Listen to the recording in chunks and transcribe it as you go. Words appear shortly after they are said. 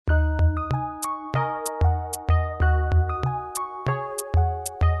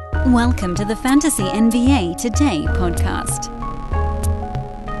Welcome to the Fantasy NBA Today podcast.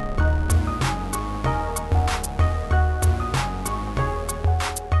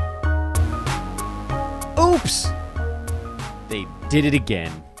 Oops! They did it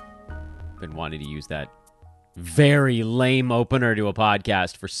again. Been wanting to use that very lame opener to a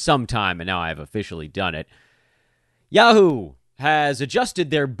podcast for some time, and now I have officially done it. Yahoo has adjusted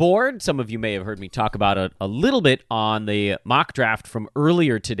their board. Some of you may have heard me talk about it a little bit on the mock draft from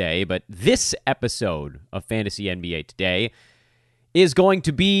earlier today, but this episode of Fantasy NBA Today is going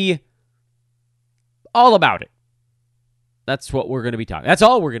to be all about it. That's what we're going to be talking. That's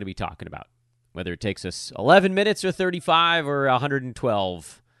all we're going to be talking about. Whether it takes us 11 minutes or 35 or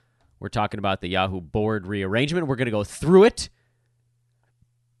 112, we're talking about the Yahoo board rearrangement. We're going to go through it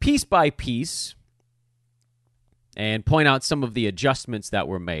piece by piece and point out some of the adjustments that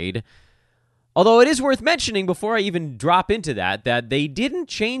were made. Although it is worth mentioning before I even drop into that they didn't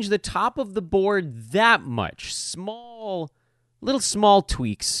change the top of the board that much. Little small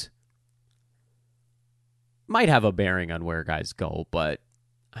tweaks might have a bearing on where guys go, but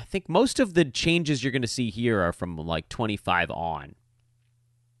I think most of the changes you're going to see here are from like 25 on,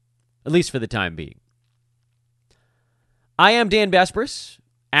 at least for the time being. I am Dan Besbris,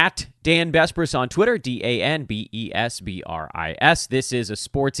 at Dan Besbris on Twitter, DanBesbris. This is a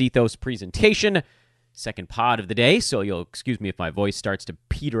Sports Ethos presentation, second pod of the day, so you'll excuse me if my voice starts to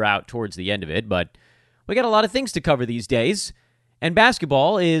peter out towards the end of it, but we got a lot of things to cover these days, and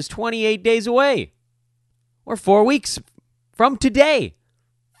basketball is 28 days away, or 4 weeks from today.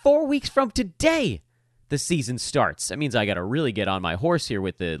 4 weeks from today, the season starts. That means I got to really get on my horse here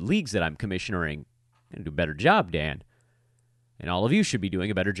with the leagues that I'm commissioning and do a better job, Dan. And all of you should be doing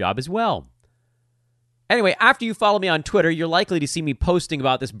a better job as well. Anyway, after you follow me on Twitter, you're likely to see me posting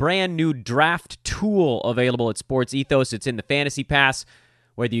about this brand new draft tool available at Sports Ethos. It's in the Fantasy Pass,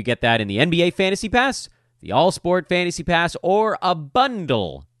 whether you get that in the NBA Fantasy Pass, the All-Sport Fantasy Pass, or a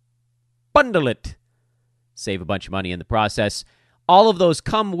bundle. Bundle it. Save a bunch of money in the process. All of those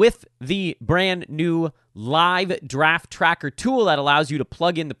come with the brand new live draft tracker tool that allows you to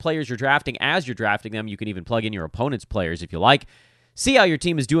plug in the players you're drafting as you're drafting them. You can even plug in your opponent's players if you like. See how your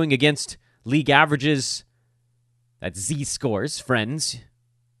team is doing against league averages. That's Z-scores, friends.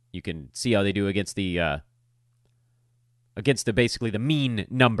 You can see how they do against the basically the mean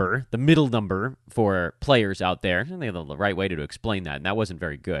number, the middle number for players out there. I think the right way to explain that, and that wasn't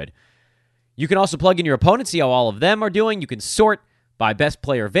very good. You can also plug in your opponents, see how all of them are doing. You can sort by best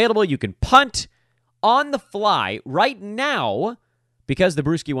player available. You can punt on the fly right now because the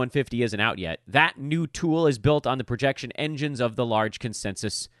Brewski 150 isn't out yet. That new tool is built on the projection engines of the large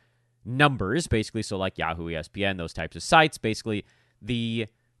consensus numbers, basically. So like Yahoo, ESPN, those types of sites. Basically, the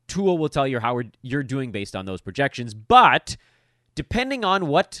tool will tell you how you're doing based on those projections. But depending on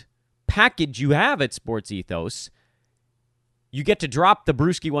what package you have at Sports Ethos, you get to drop the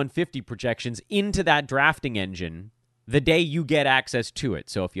Brewski 150 projections into that drafting engine the day you get access to it.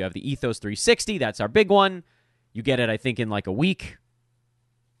 So if you have the Ethos 360, that's our big one. You get it, I think, in like a week.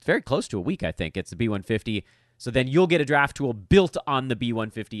 It's very close to a week, I think. It's the B150. So then you'll get a draft tool built on the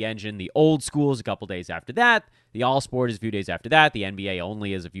B150 engine. The old school is a couple days after that. The All-Sport is a few days after that. The NBA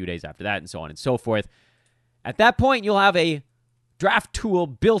only is a few days after that, and so on and so forth. At that point, you'll have a draft tool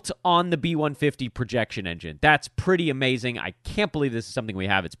built on the B150 projection engine. That's pretty amazing. I can't believe this is something we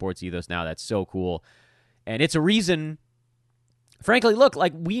have at Sports Ethos now. That's so cool. And it's a reason, frankly, look,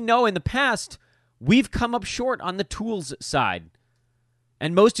 like we know in the past, we've come up short on the tools side.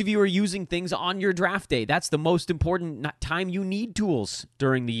 And most of you are using things on your draft day. That's the most important time you need tools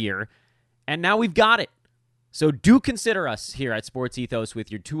during the year. And now we've got it. So do consider us here at Sports Ethos with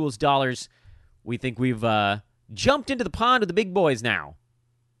your tools dollars. We think we've jumped into the pond of the big boys now.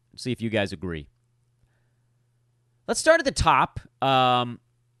 Let's see if you guys agree. Let's start at the top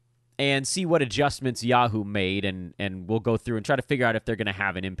and see what adjustments Yahoo made, and we'll go through and try to figure out if they're going to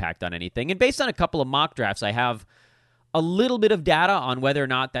have an impact on anything. And based on a couple of mock drafts, I have a little bit of data on whether or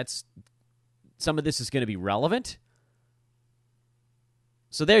not some of this is going to be relevant.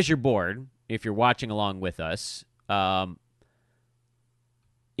 So there's your board, if you're watching along with us.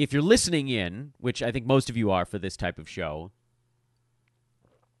 If you're listening in, which I think most of you are for this type of show,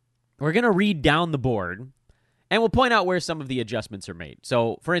 we're going to read down the board, and we'll point out where some of the adjustments are made.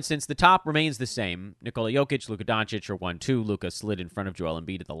 So, for instance, the top remains the same. Nikola Jokic, Luka Doncic are 1-2. Luka slid in front of Joel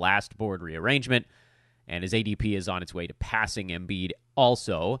Embiid at the last board rearrangement, and his ADP is on its way to passing Embiid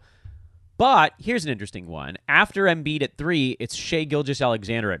also. But here's an interesting one. After Embiid at 3, it's Shai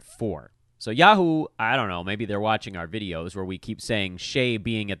Gilgeous-Alexander at 4. So Yahoo, I don't know, maybe they're watching our videos where we keep saying Shai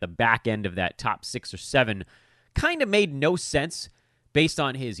being at the back end of that top 6 or 7 kind of made no sense based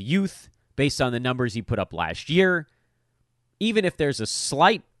on his youth, based on the numbers he put up last year, even if there's a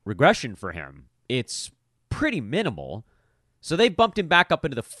slight regression for him, it's pretty minimal. So they bumped him back up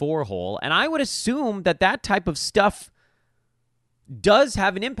into the 4 hole, and I would assume that that type of stuff does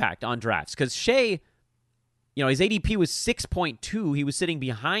have an impact on drafts, because Shea, his ADP was 6.2. He was sitting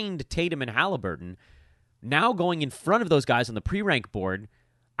behind Tatum and Halliburton. Now going in front of those guys on the pre-rank board,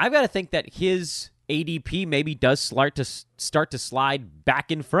 I've got to think that his ADP maybe does start to slide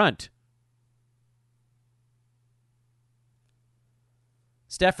back in front.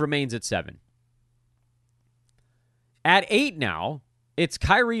 Steph remains at 7. At 8 now, it's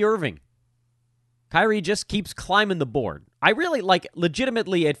Kyrie Irving. Kyrie just keeps climbing the board. I really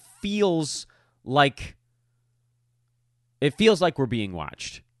legitimately, it feels like we're being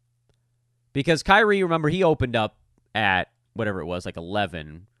watched. Because Kyrie, remember, he opened up at whatever it was,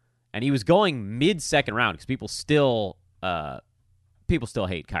 11, and he was going mid-second round because people still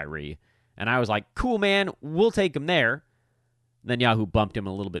hate Kyrie. And I was like, cool, man, we'll take him there. Then Yahoo bumped him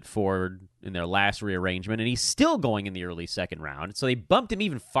a little bit forward in their last rearrangement, and he's still going in the early second round. So they bumped him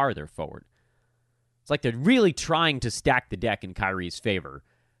even farther forward. It's like they're really trying to stack the deck in Kyrie's favor,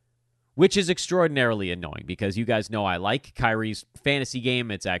 which is extraordinarily annoying because you guys know I like Kyrie's fantasy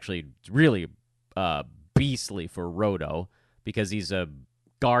game. It's actually really beastly for Roto because he's a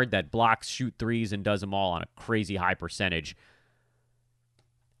guard that blocks, shoot threes, and does them all on a crazy high percentage.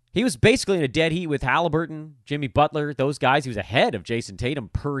 He was basically in a dead heat with Halliburton, Jimmy Butler, those guys. He was ahead of Jason Tatum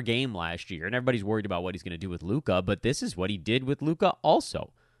per game last year, and everybody's worried about what he's going to do with Luka, but this is what he did with Luka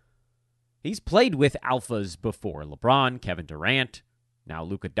also. He's played with alphas before. LeBron, Kevin Durant, now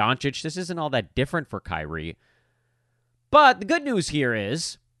Luka Doncic. This isn't all that different for Kyrie. But the good news here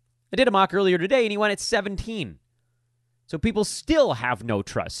is, I did a mock earlier today, and he went at 17. So people still have no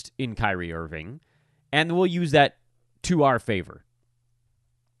trust in Kyrie Irving, and we'll use that to our favor.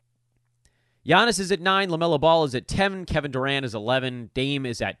 Giannis is at 9, LaMelo Ball is at 10, Kevin Durant is 11, Dame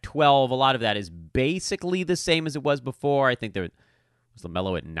is at 12. A lot of that is basically the same as it was before. I think there was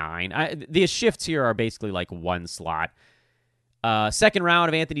LaMelo at 9. The shifts here are basically like one slot. Second round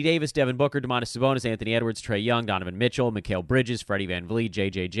of Anthony Davis, Devin Booker, Domantas Sabonis, Anthony Edwards, Trae Young, Donovan Mitchell, Mikal Bridges, Freddie VanVleet,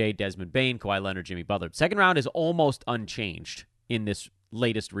 JJJ, Desmond Bane, Kawhi Leonard, Jimmy Butler. Second round is almost unchanged in this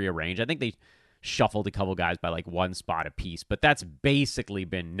latest rearrange. I think they shuffled a couple guys by like one spot apiece, but that's basically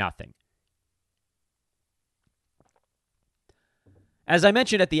been nothing. As I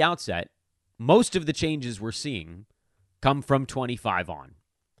mentioned at the outset, most of the changes we're seeing come from 25 on.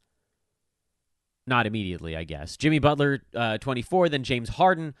 Not immediately, I guess. Jimmy Butler, 24, then James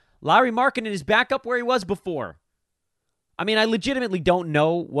Harden. Lauri Markkanen is back up where he was before. I mean, I legitimately don't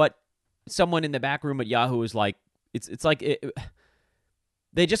know what someone in the back room at Yahoo is like. It's like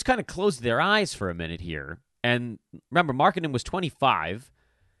they just kind of closed their eyes for a minute here. And remember, Markkanen was 25,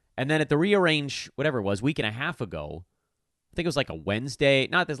 and then at the rearrange, whatever it was, week and a half ago, I think it was like a Wednesday,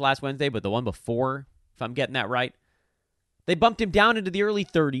 not this last Wednesday, but the one before, if I'm getting that right. They bumped him down into the early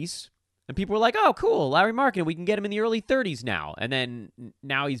 30s, and people were like, oh, cool, Lauri Markkanen, we can get him in the early 30s now. And then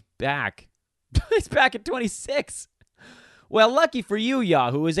now he's back. He's back at 26. Well, lucky for you,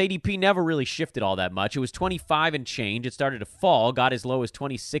 Yahoo, his ADP never really shifted all that much. It was 25 and change. It started to fall, got as low as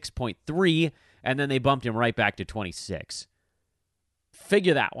 26.3, and then they bumped him right back to 26.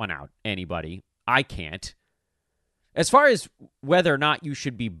 Figure that one out, anybody. I can't. As far as whether or not you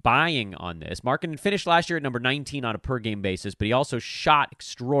should be buying on this, Markkanen finished last year at number 19 on a per-game basis, but he also shot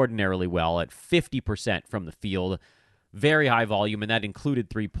extraordinarily well at 50% from the field. Very high volume, and that included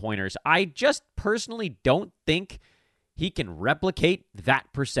three-pointers. I just personally don't think he can replicate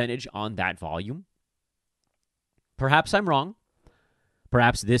that percentage on that volume. Perhaps I'm wrong.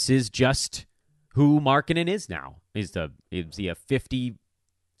 Perhaps this is just who Markkanen is now. Is he a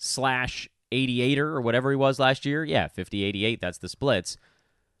 50/88er or whatever he was last year? Yeah, 50-88, that's the splits.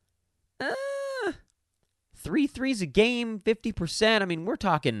 3 threes a game, 50%. I mean, we're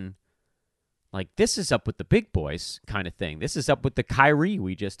talking like this is up with the big boys kind of thing. This is up with the Kyrie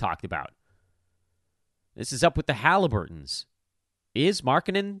we just talked about. This is up with the Halliburtons. Is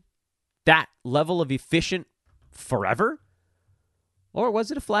Markkanen that level of efficient forever? Or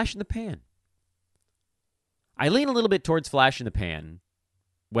was it a flash in the pan? I lean a little bit towards flash in the pan.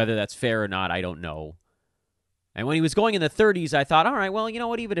 Whether that's fair or not, I don't know. And when he was going in the 30s, I thought, all right, well, you know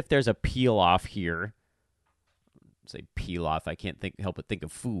what? Even if there's a peel-off here, say peel-off, I can't help but think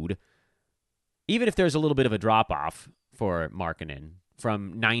of food. Even if there's a little bit of a drop-off for Markkanen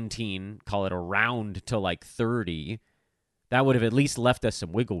from 19, call it around to like 30, that would have at least left us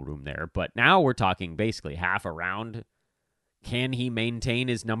some wiggle room there. But now we're talking basically half a round. Can he maintain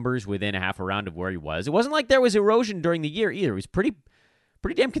his numbers within a half a round of where he was? It wasn't like there was erosion during the year either. He was pretty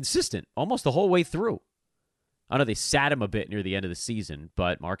pretty damn consistent almost the whole way through. I know they sat him a bit near the end of the season,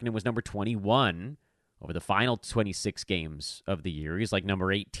 but Markkanen was number 21 over the final 26 games of the year. He's like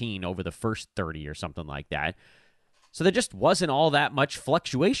number 18 over the first 30 or something like that. So there just wasn't all that much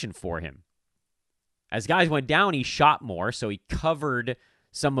fluctuation for him. As guys went down, he shot more, so he covered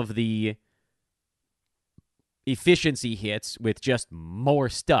some of the efficiency hits with just more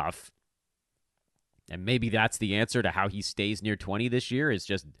stuff. And maybe that's the answer to how he stays near 20 this year, is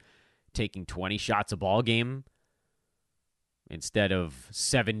just taking 20 shots a ball game instead of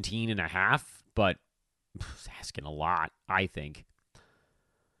 17 and a half. But asking a lot, I think.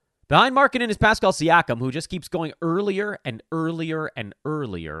 Behind Markkanen is Pascal Siakam, who just keeps going earlier and earlier and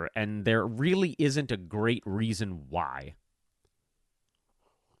earlier, and there really isn't a great reason why.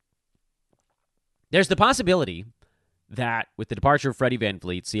 There's the possibility that with the departure of Freddie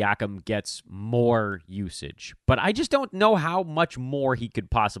VanVleet, Siakam gets more usage, but I just don't know how much more he could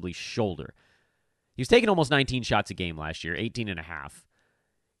possibly shoulder. He was taking almost 19 shots a game last year, 18 and a half.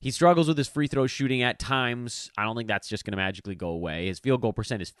 He struggles with his free throw shooting at times. I don't think that's just going to magically go away. His field goal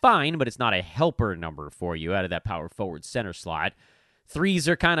percent is fine, but it's not a helper number for you out of that power forward center slot. Threes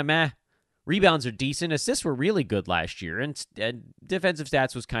are kind of meh. Rebounds are decent. Assists were really good last year, and defensive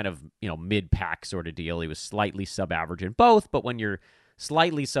stats was kind of, mid-pack sort of deal. He was slightly sub-average in both, but when you're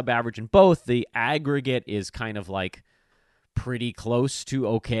slightly sub-average in both, the aggregate is kind of like pretty close to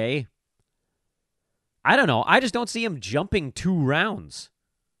okay. I don't know. I just don't see him jumping 2 rounds,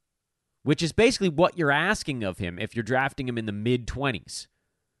 which is basically what you're asking of him if you're drafting him in the mid-20s,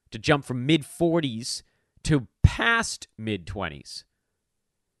 to jump from mid-40s to past mid-20s.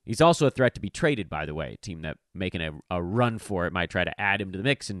 He's also a threat to be traded, by the way. A team that making a run for it might try to add him to the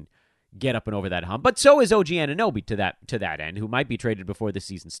mix and get up and over that hump. But so is OG Anunoby to that end, who might be traded before the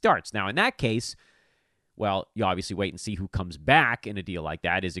season starts. Now, in that case, well, you obviously wait and see who comes back in a deal like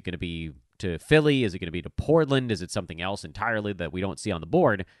that. Is it going to be to Philly? Is it going to be to Portland? Is it something else entirely that we don't see on the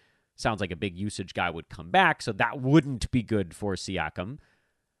board? Sounds like a big usage guy would come back, so that wouldn't be good for Siakam.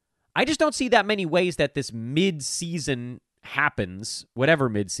 I just don't see that many ways that this mid-season happens, whatever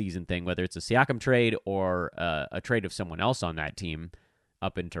mid-season thing, whether it's a Siakam trade or a trade of someone else on that team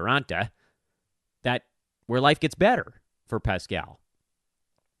up in Toronto, that where life gets better for Pascal,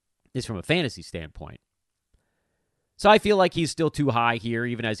 is from a fantasy standpoint. So I feel like he's still too high here,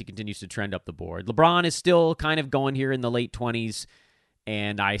 even as he continues to trend up the board. LeBron is still kind of going here in the late 20s,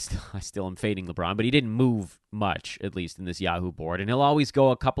 and I still am fading LeBron, but he didn't move much, at least in this Yahoo board, and he'll always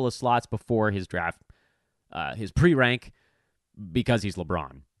go a couple of slots before his draft, his pre-rank, because he's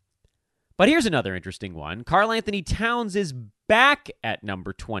LeBron. But here's another interesting one. Karl-Anthony Towns is back at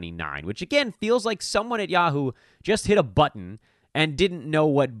number 29, which again feels like someone at Yahoo just hit a button and didn't know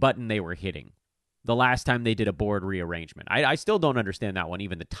what button they were hitting the last time they did a board rearrangement. I still don't understand that one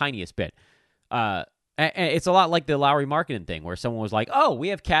even the tiniest bit. It's a lot like the Lowry Markkanen thing where someone was like, oh, we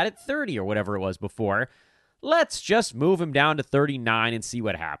have Cat at 30 or whatever it was before. Let's just move him down to 39 and see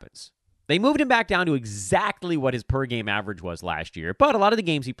what happens. They moved him back down to exactly what his per-game average was last year, but a lot of the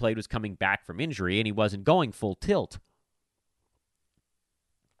games he played was coming back from injury, and he wasn't going full tilt.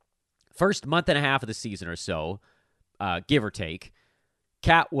 First month and a half of the season or so, give or take,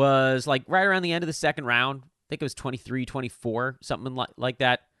 Cat was like right around the end of the second round. I think it was 23, 24, something like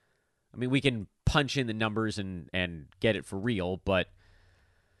that. I mean, we can punch in the numbers and get it for real, but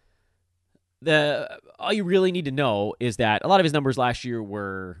all you really need to know is that a lot of his numbers last year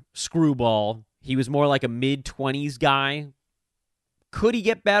were screwball. He was more like a mid-20s guy. Could he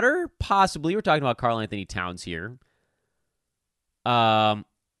get better? Possibly. We're talking about Karl-Anthony Towns here. But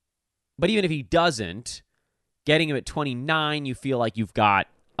even if he doesn't, getting him at 29, you feel like you've got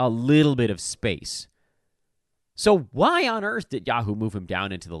a little bit of space. So why on earth did Yahoo move him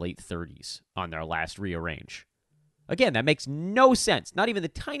down into the late 30s on their last rearrange? Again, that makes no sense. Not even the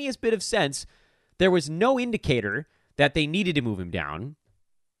tiniest bit of sense. There was no indicator that they needed to move him down.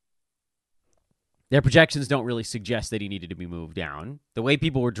 Their projections don't really suggest that he needed to be moved down. The way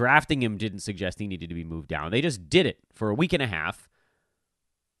people were drafting him didn't suggest he needed to be moved down. They just did it for a week and a half.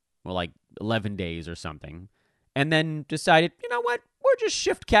 Well, like 11 days or something. And then decided, you know what? We'll just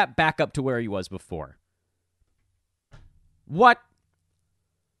shift Cap back up to where he was before. What?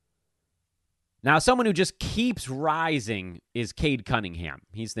 Now, someone who just keeps rising is Cade Cunningham.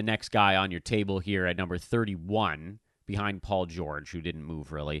 He's the next guy on your table here at number 31, behind Paul George, who didn't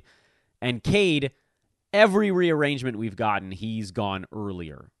move really. And Cade, every rearrangement we've gotten, he's gone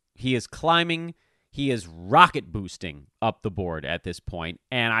earlier. He is climbing. He is rocket boosting up the board at this point.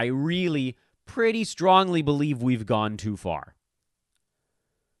 And I really pretty strongly believe we've gone too far.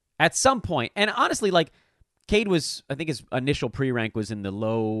 At some point, and honestly, like, Cade was, I think his initial pre-rank was in the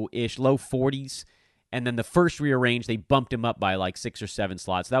low 40s. And then the first rearrange, they bumped him up by like 6 or 7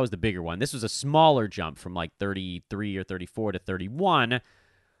 slots. So that was the bigger one. This was a smaller jump from like 33 or 34 to 31.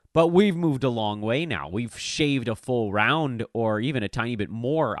 But we've moved a long way now. We've shaved a full round or even a tiny bit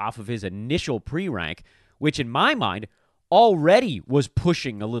more off of his initial pre-rank, which in my mind already was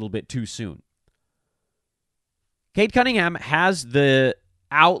pushing a little bit too soon. Cade Cunningham has the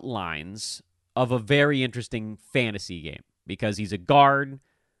outlines of a very interesting fantasy game because he's a guard.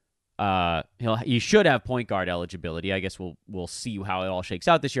 He should have point guard eligibility. I guess we'll see how it all shakes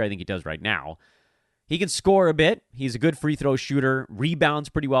out this year. I think he does right now. He can score a bit. He's a good free throw shooter. Rebounds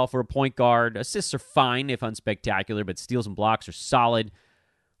pretty well for a point guard. Assists are fine, if unspectacular, but steals and blocks are solid.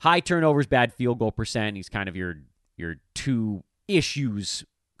 High turnovers, bad field goal percent. He's kind of your two issues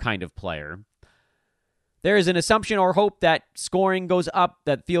kind of player. There is an assumption or hope that scoring goes up,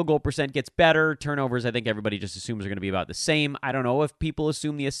 that field goal percent gets better. Turnovers, I think everybody just assumes are going to be about the same. I don't know if people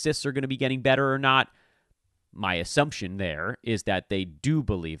assume the assists are going to be getting better or not. My assumption there is that they do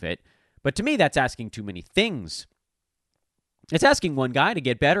believe it. But to me, that's asking too many things. It's asking one guy to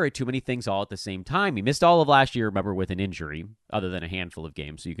get better at too many things all at the same time. He missed all of last year, remember, with an injury, other than a handful of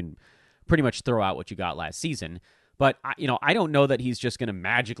games. So you can pretty much throw out what you got last season. But, I don't know that he's just going to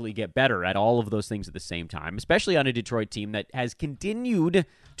magically get better at all of those things at the same time, especially on a Detroit team that has continued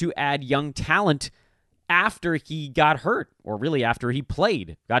to add young talent after he got hurt, or really after he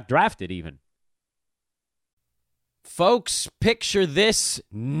played, got drafted even. Folks, picture this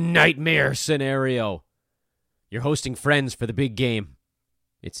nightmare scenario. You're hosting friends for the big game.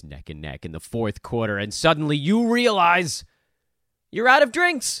 It's neck and neck in the fourth quarter, and suddenly you realize you're out of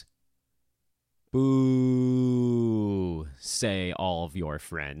drinks. Boo, say all of your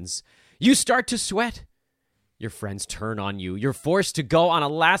friends. You start to sweat. Your friends turn on you. You're forced to go on a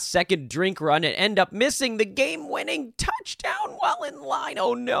last-second drink run and end up missing the game-winning touchdown while in line.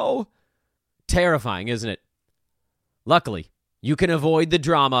 Oh, no. Terrifying, isn't it? Luckily, you can avoid the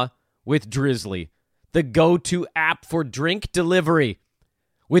drama with Drizzly, the go-to app for drink delivery.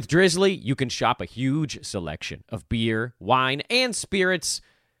 With Drizzly, you can shop a huge selection of beer, wine, and spirits,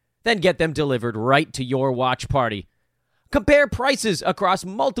 then get them delivered right to your watch party. Compare prices across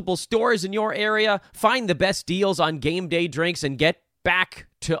multiple stores in your area, find the best deals on game day drinks, and get back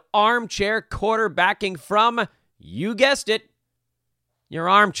to armchair quarterbacking from, you guessed it, your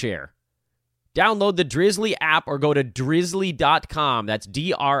armchair. Download the Drizzly app or go to drizzly.com. That's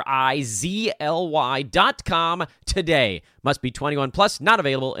DRIZLY.com today. Must be 21 plus, not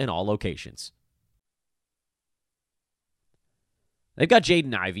available in all locations. They've got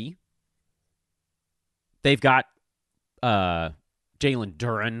Jaden Ivey. They've got Jalen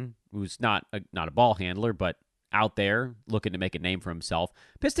Duren, who's not a ball handler, but out there looking to make a name for himself.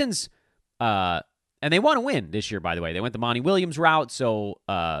 Pistons, and they want to win this year, by the way. They went the Monty Williams route, so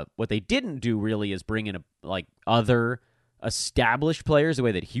what they didn't do really is bring in other established players the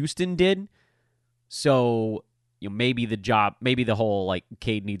way that Houston did. So maybe the whole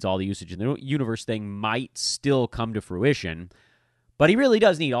Cade needs all the usage in the universe thing might still come to fruition. But he really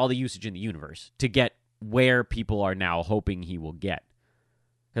does need all the usage in the universe to get where people are now hoping he will get.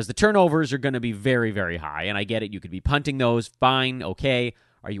 Because the turnovers are going to be very, very high. And I get it. You could be punting those. Fine. Okay.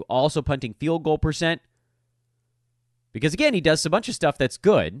 Are you also punting field goal percent? Because, again, he does a bunch of stuff that's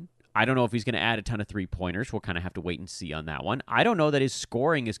good. I don't know if he's going to add a ton of three-pointers. We'll kind of have to wait and see on that one. I don't know that his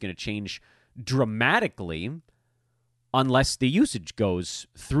scoring is going to change dramatically unless the usage goes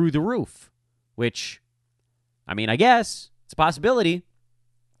through the roof. Which, I guess it's a possibility.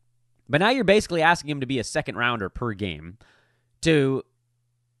 But now you're basically asking him to be a second rounder per game to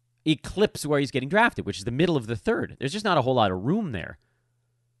eclipse where he's getting drafted, which is the middle of the third. There's just not a whole lot of room there.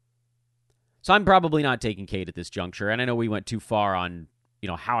 So I'm probably not taking Cade at this juncture, and I know we went too far on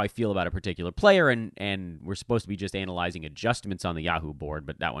how I feel about a particular player, and we're supposed to be just analyzing adjustments on the Yahoo board,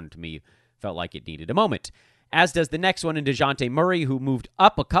 but that one to me felt like it needed a moment. As does the next one in DeJounte Murray, who moved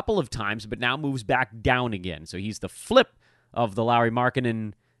up a couple of times, but now moves back down again. So he's the flip of the Lauri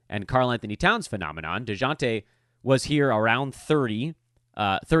Markkanen and Karl Anthony Towns phenomenon. DeJounte was here around 30,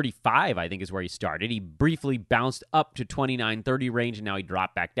 35, I think is where he started. He briefly bounced up to 29, 30 range, and now he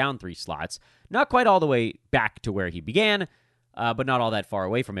dropped back down 3 slots. Not quite all the way back to where he began, but not all that far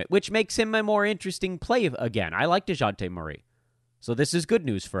away from it, which makes him a more interesting play again. I like DeJounte Murray, so this is good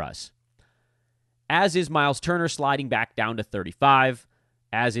news for us. As is Miles Turner sliding back down to 35,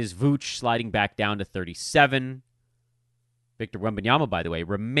 as is Vooch sliding back down to 37. Victor Wembanyama, by the way,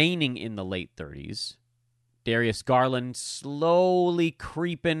 remaining in the late 30s. Darius Garland slowly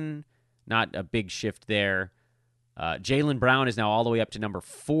creeping. Not a big shift there. Jaylen Brown is now all the way up to number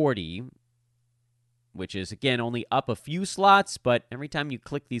 40. which is, again, only up a few slots, but every time you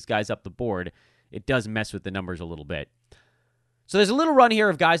click these guys up the board, it does mess with the numbers a little bit. So there's a little run here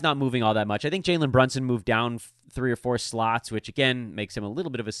of guys not moving all that much. I think Jalen Brunson moved down 3 or 4 slots, which, again, makes him a little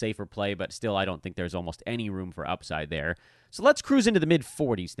bit of a safer play, but still I don't think there's almost any room for upside there. So let's cruise into the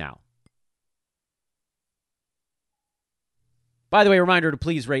mid-40s now. By the way, reminder to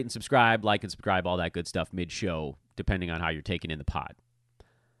please rate and subscribe, like and subscribe, all that good stuff mid-show, depending on how you're taking in the pod.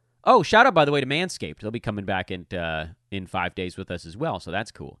 Oh, shout out, by the way, to Manscaped. They'll be coming back in 5 days with us as well, so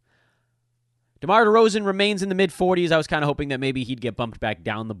that's cool. DeMar DeRozan remains in the mid-40s. I was kind of hoping that maybe he'd get bumped back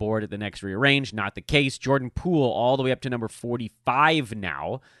down the board at the next rearrange. Not the case. Jordan Poole all the way up to number 45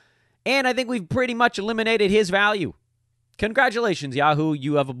 now. And I think we've pretty much eliminated his value. Congratulations, Yahoo.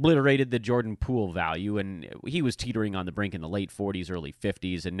 You have obliterated the Jordan Poole value, and he was teetering on the brink in the late 40s, early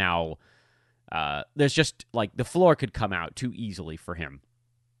 50s, and now there's just, like, the floor could come out too easily for him.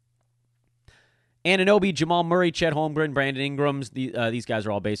 Anunoby, Jamal Murray, Chet Holmgren, Brandon Ingrams, these guys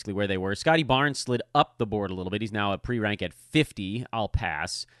are all basically where they were. Scotty Barnes slid up the board a little bit. He's now a pre-rank at 50. I'll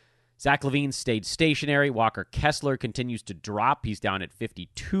pass. Zach LaVine stayed stationary. Walker Kessler continues to drop. He's down at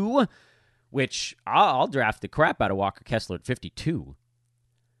 52, which I'll draft the crap out of Walker Kessler at 52.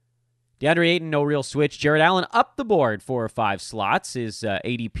 DeAndre Ayton, no real switch. Jared Allen up the board 4 or 5 slots. His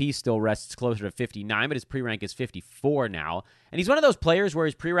ADP still rests closer to 59, but his pre-rank is 54 now. And he's one of those players where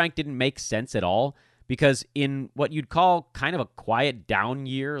his pre-rank didn't make sense at all because in what you'd call kind of a quiet down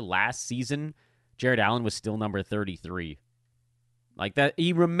year last season, Jared Allen was still number 33. Like that,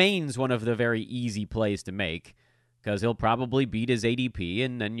 he remains one of the very easy plays to make because he'll probably beat his ADP,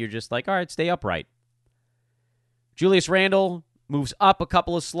 and then you're just like, all right, stay upright. Julius Randle moves up a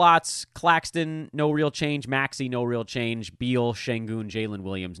couple of slots. Claxton, no real change. Maxey, no real change. Beal, Şengün, Jalen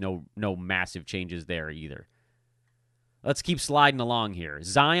Williams, no massive changes there either. Let's keep sliding along here.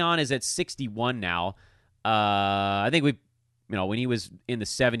 Zion is at 61 now. I think when he was in the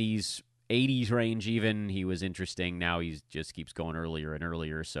 70s, 80s range even, he was interesting. Now he just keeps going earlier and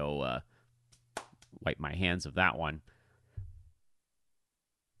earlier, so wipe my hands of that one.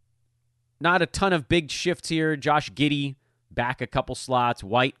 Not a ton of big shifts here. Josh Giddey back a couple slots.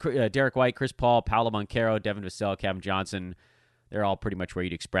 Derek White, Chris Paul, Paolo Banchero, Devin Vassell, Kevin Johnson. They're all pretty much where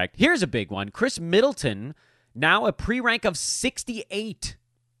you'd expect. Here's a big one. Chris Middleton, now a pre-rank of 68.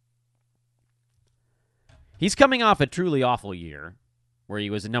 He's coming off a truly awful year where he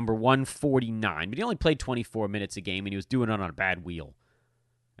was a number 149, but he only played 24 minutes a game, and he was doing it on a bad wheel.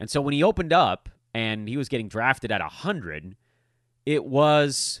 And so when he opened up and he was getting drafted at 100, it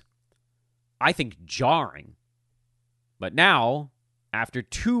was, I think, jarring. But now, after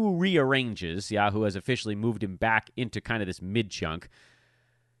 2 rearranges, Yahoo has officially moved him back into kind of this mid-chunk.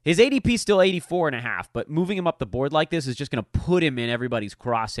 His ADP is still 84.5, but moving him up the board like this is just going to put him in everybody's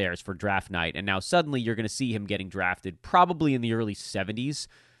crosshairs for draft night. And now suddenly you're going to see him getting drafted probably in the early 70s,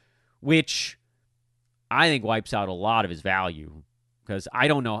 which I think wipes out a lot of his value. Because I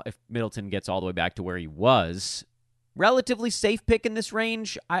don't know if Middleton gets all the way back to where he was. Relatively safe pick in this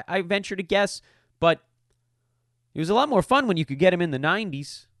range, I venture to guess, but it was a lot more fun when you could get him in the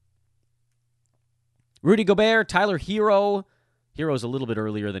 90s. Rudy Gobert, Tyler Hero. Hero's a little bit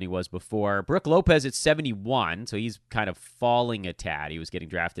earlier than he was before. Brook Lopez at 71, so he's kind of falling a tad. He was getting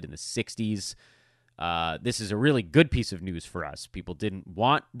drafted in the 60s. This is a really good piece of news for us. People didn't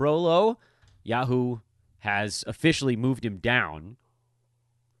want Brolo. Yahoo has officially moved him down.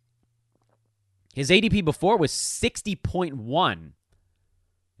 His ADP before was 60.1.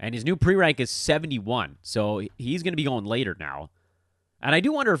 And his new pre-rank is 71, so he's going to be going later now. And I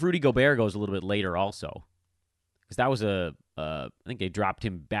do wonder if Rudy Gobert goes a little bit later also. Because that was I think they dropped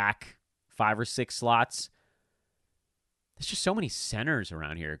him back 5 or 6 slots. There's just so many centers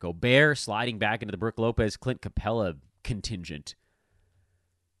around here. Gobert sliding back into the Brook Lopez, Clint Capella contingent.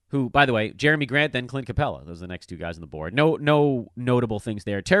 Who, by the way, Jeremy Grant, then Clint Capella. Those are the next 2 guys on the board. No notable things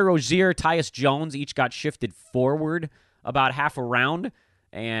there. Terry Rozier, Tyus Jones each got shifted forward about half a round.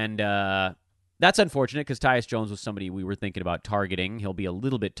 And that's unfortunate because Tyus Jones was somebody we were thinking about targeting. He'll be a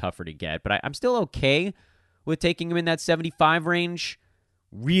little bit tougher to get, but I'm still okay with taking him in that 75 range.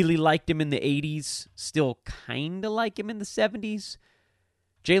 Really liked him in the 80s. Still kind of like him in the 70s.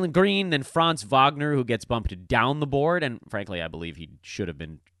 Jalen Green, then Franz Wagner, who gets bumped down the board, and frankly, I believe he should have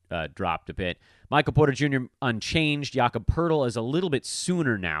been dropped a bit. Michael Porter Jr. unchanged. Jakob Poeltl is a little bit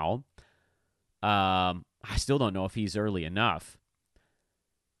sooner now. I still don't know if he's early enough.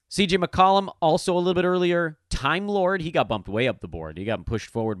 CJ McCollum, also a little bit earlier. Time Lord, he got bumped way up the board. He got pushed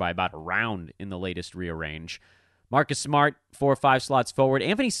forward by about a round in the latest rearrange. Marcus Smart, 4 or 5 slots forward.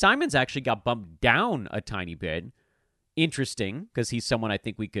 Anthony Simons actually got bumped down a tiny bit interesting because he's someone I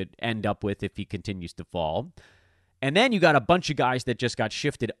think we could end up with if he continues to fall. And then you got a bunch of guys that just got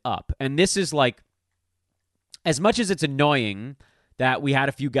shifted up. And this is like, as much as it's annoying that we had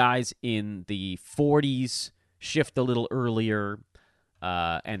a few guys in the 40s shift a little earlier,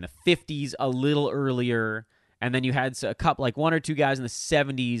 and the 50s a little earlier, and then you had a couple, like one or two guys in the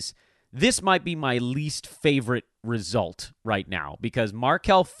 70s. This might be my least favorite result right now because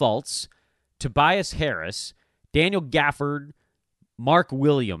Markelle Fultz, Tobias Harris, Daniel Gafford, Mark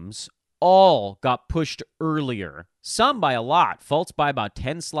Williams all got pushed earlier. Some by a lot. Fultz by about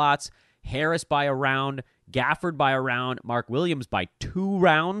 10 slots, Harris by a round, Gafford by a round, Mark Williams by 2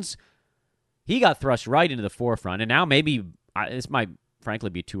 rounds. He got thrust right into the forefront, and now maybe this might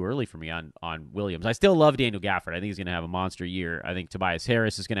frankly be too early for me on Williams. I still love Daniel Gafford. I think he's going to have a monster year. I think Tobias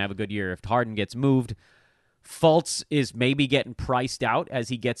Harris is going to have a good year if Harden gets moved. Fultz is maybe getting priced out as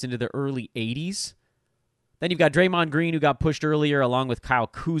he gets into the early 80s. Then you've got Draymond Green, who got pushed earlier, along with Kyle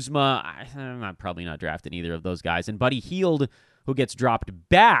Kuzma. I'm probably not drafting either of those guys. And Buddy Hield, who gets dropped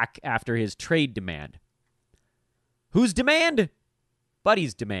back after his trade demand. Whose demand?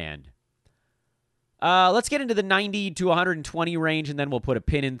 Buddy's demand. Let's get into the 90 to 120 range, and then we'll put a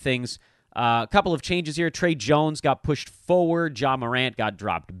pin in things. A couple of changes here. Trey Jones got pushed forward. Ja Morant got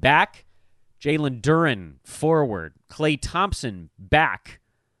dropped back. Jalen Duren, forward. Klay Thompson, back.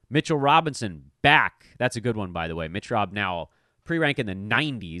 Mitchell Robinson, back. That's a good one, by the way. Mitch Rob now pre-rank in the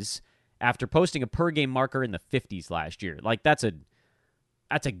 90s after posting a per-game marker in the 50s last year. Like, that's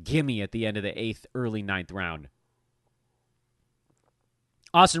a gimme at the end of the 8th, early 9th round.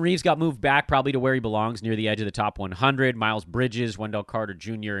 Austin Reeves got moved back probably to where he belongs, near the edge of the top 100. Miles Bridges, Wendell Carter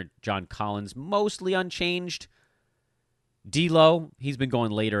Jr., and John Collins, mostly unchanged. D'Lo, he's been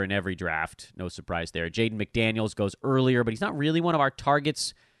going later in every draft. No surprise there. Jaden McDaniels goes earlier, but he's not really one of our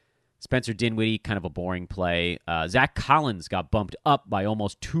targets. Spencer Dinwiddie, kind of a boring play. Zach Collins got bumped up by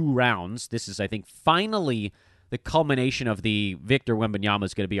almost 2 rounds. This is, I think, finally the culmination of the Victor Wembanyama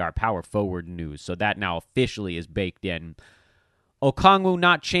is going to be our power forward news. So that now officially is baked in. Okongwu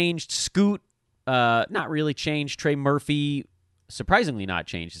not changed. Scoot not really changed. Trey Murphy surprisingly not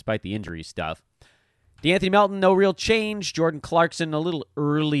changed despite the injury stuff. DeAnthony Melton, no real change. Jordan Clarkson a little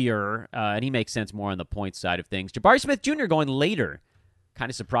earlier, and he makes sense more on the point side of things. Jabari Smith Jr. going later. Kind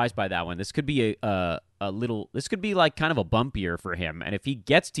of surprised by that one. This could be this could be like kind of a bump year for him. And if he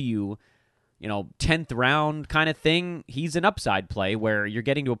gets to you, 10th round kind of thing, he's an upside play where you're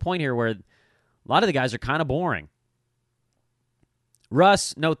getting to a point here where a lot of the guys are kind of boring.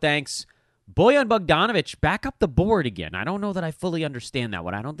 Russ, no thanks. Bojan Bogdanovic back up the board again. I don't know that I fully understand that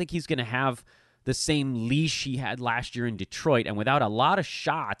one. I don't think he's going to have the same leash he had last year in Detroit. And without a lot of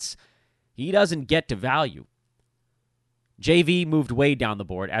shots, he doesn't get to value. JV moved way down the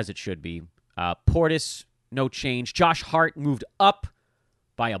board, as it should be. Portis, no change. Josh Hart moved up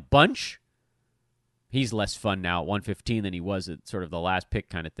by a bunch. He's less fun now at 115 than he was at sort of the last pick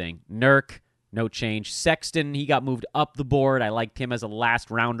kind of thing. Nurk, no change. Sexton, he got moved up the board. I liked him as a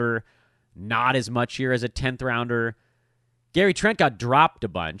last rounder. Not as much here as a 10th rounder. Gary Trent got dropped a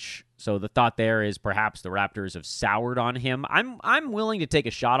bunch, so the thought there is perhaps the Raptors have soured on him. I'm willing to take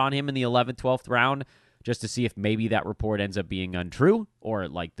a shot on him in the 11th, 12th round just to see if maybe that report ends up being untrue or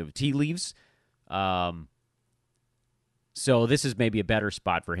like the tea leaves. So this is maybe a better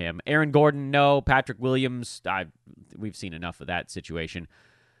spot for him. Aaron Gordon, no. Patrick Williams, we've seen enough of that situation.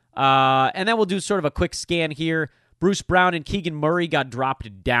 And then we'll do sort of a quick scan here. Bruce Brown and Keegan Murray got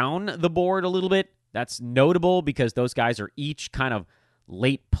dropped down the board a little bit. That's notable because those guys are each kind of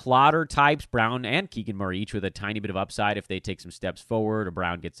late plotter types. Brown and Keegan Murray each with a tiny bit of upside if they take some steps forward or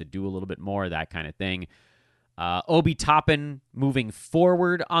Brown gets to do a little bit more, that kind of thing. Obi Toppin moving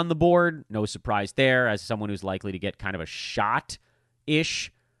forward on the board. No surprise there as someone who's likely to get kind of a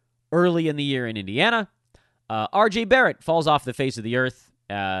shot-ish early in the year in Indiana. RJ Barrett falls off the face of the earth.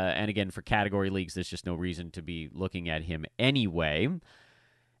 And again, for category leagues, there's just no reason to be looking at him anyway.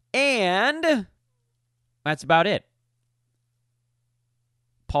 And that's about it.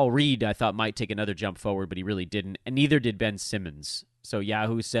 Paul Reed, I thought, might take another jump forward, but he really didn't. And neither did Ben Simmons. So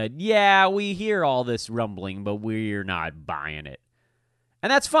Yahoo said, yeah, we hear all this rumbling, but we're not buying it.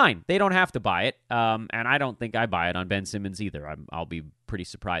 And that's fine. They don't have to buy it. And I don't think I buy it on Ben Simmons either. I'll be pretty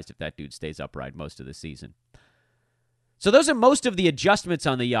surprised if that dude stays upright most of the season. So those are most of the adjustments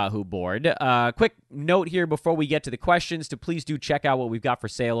on the Yahoo board. Quick note here before we get to the questions to please do check out what we've got for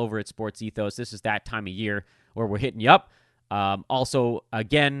sale over at Sports Ethos. This is that time of year where we're hitting you up. Also,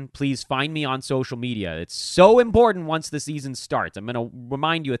 again, please find me on social media. It's so important once the season starts. I'm going to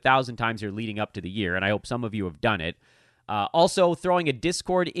remind you 1,000 times here leading up to the year, and I hope some of you have done it. Also, throwing a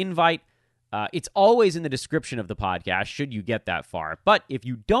Discord invite It's always in the description of the podcast, should you get that far. But if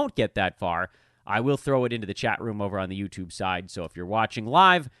you don't get that far, I will throw it into the chat room over on the YouTube side. So if you're watching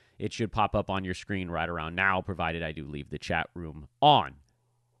live, it should pop up on your screen right around now, provided I do leave the chat room on.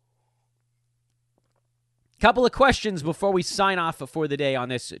 Couple of questions before we sign off for the day on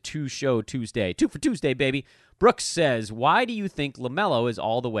this two-show Tuesday. 2 for Tuesday, baby. Brooks says, why do you think LaMelo is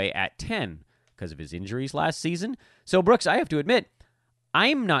all the way at 10? Because of his injuries last season? So, Brooks, I have to admit,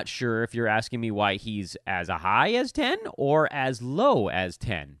 I'm not sure if you're asking me why he's as high as 10 or as low as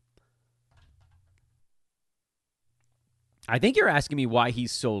 10. I think you're asking me why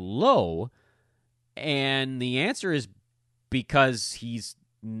he's so low, and the answer is because he's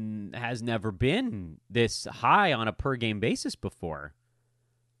has never been this high on a per-game basis before.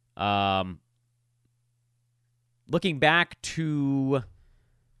 Looking back to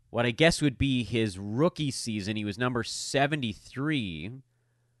what I guess would be his rookie season, he was number 73.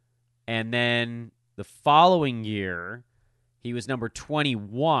 And then the following year, he was number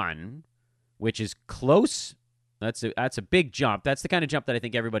 21, which is close. That's a big jump. That's the kind of jump that I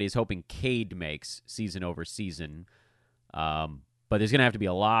think everybody is hoping Cade makes season over season. But there's going to have to be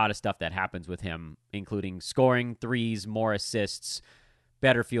a lot of stuff that happens with him, including scoring threes, more assists,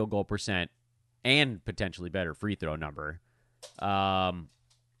 better field goal percent, and potentially better free throw number. And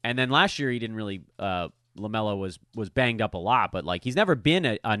then last year he didn't really LaMelo was banged up a lot, but like he's never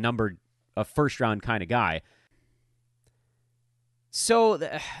been a first round kind of guy. So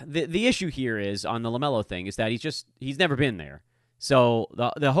the issue here is on the LaMelo thing is that he's never been there. So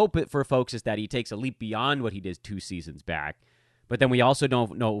the hope for folks is that he takes a leap beyond what he did 2 seasons back. But then we also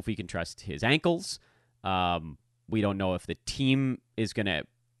don't know if we can trust his ankles. We don't know if the team is going to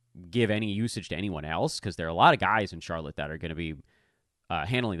give any usage to anyone else because there are a lot of guys in Charlotte that are going to be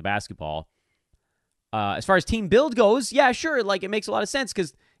handling the basketball. As far as team build goes, yeah, sure, like it makes a lot of sense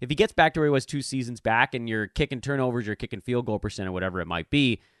because if he gets back to where he was 2 seasons back and you're kicking turnovers, you're kicking field goal percent or whatever it might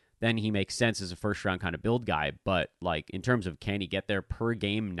be, then he makes sense as a first-round kind of build guy. But like in terms of can he get there per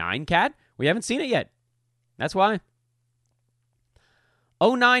game 9 cat, we haven't seen it yet. That's why.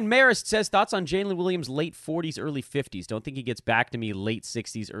 09 Marist says, thoughts on Jalen Williams' late 40s, early 50s. Don't think he gets back to me late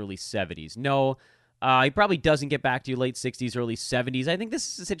 60s, early 70s. No, he probably doesn't get back to you late 60s, early 70s. I think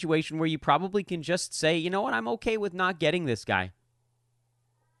this is a situation where you probably can just say, you know what, I'm okay with not getting this guy.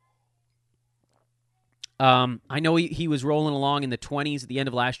 I know he was rolling along in the 20s at the end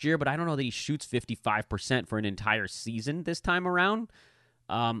of last year, but I don't know that he shoots 55% for an entire season this time around.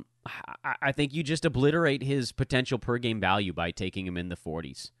 I think you just obliterate his potential per-game value by taking him in the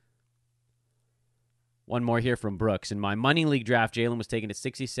 40s. One more here from Brooks. In my money league draft, Jalen was taken at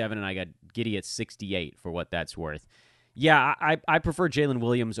 67, and I got Giddey at 68 for what that's worth. Yeah, I prefer Jalen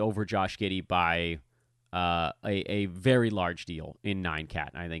Williams over Josh Giddey by a very large deal in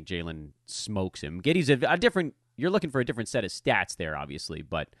 9-cat. I think Jalen smokes him. Giddey's a different... You're looking for a different set of stats there, obviously,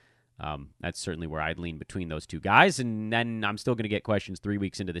 but... that's certainly where I'd lean between those two guys. And then I'm still going to get questions 3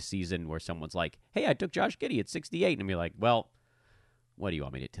 weeks into the season where someone's like, hey, I took Josh Giddey at 68. And I'm like, well, what do you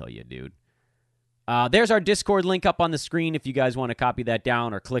want me to tell you, dude? There's our Discord link up on the screen if you guys want to copy that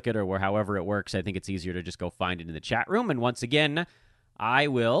down or click it or however it works. I think it's easier to just go find it in the chat room. And once again, I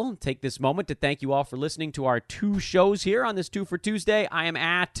will take this moment to thank you all for listening to our 2 shows here on this 2 for Tuesday. I am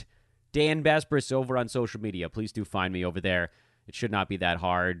at Dan Besbris over on social media. Please do find me over there. It should not be that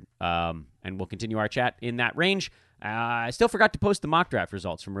hard, and we'll continue our chat in that range. I still forgot to post the mock draft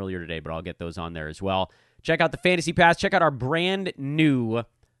results from earlier today, but I'll get those on there as well. Check out the Fantasy Pass. Check out our brand new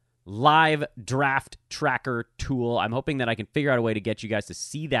live draft tracker tool. I'm hoping that I can figure out a way to get you guys to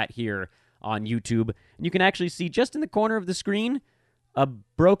see that here on YouTube. And you can actually see just in the corner of the screen a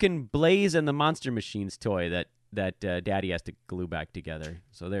broken Blaze and the Monster Machines toy that Daddy has to glue back together.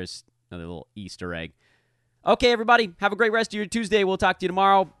 So there's another little Easter egg. Okay, everybody, have a great rest of your Tuesday. We'll talk to you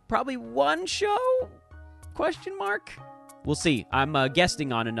tomorrow. Probably 1 show? Question mark? We'll see. I'm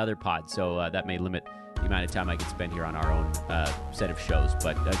guesting on another pod, so that may limit the amount of time I can spend here on our own set of shows.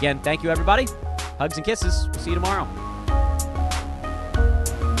 But again, thank you, everybody. Hugs and kisses. See you tomorrow.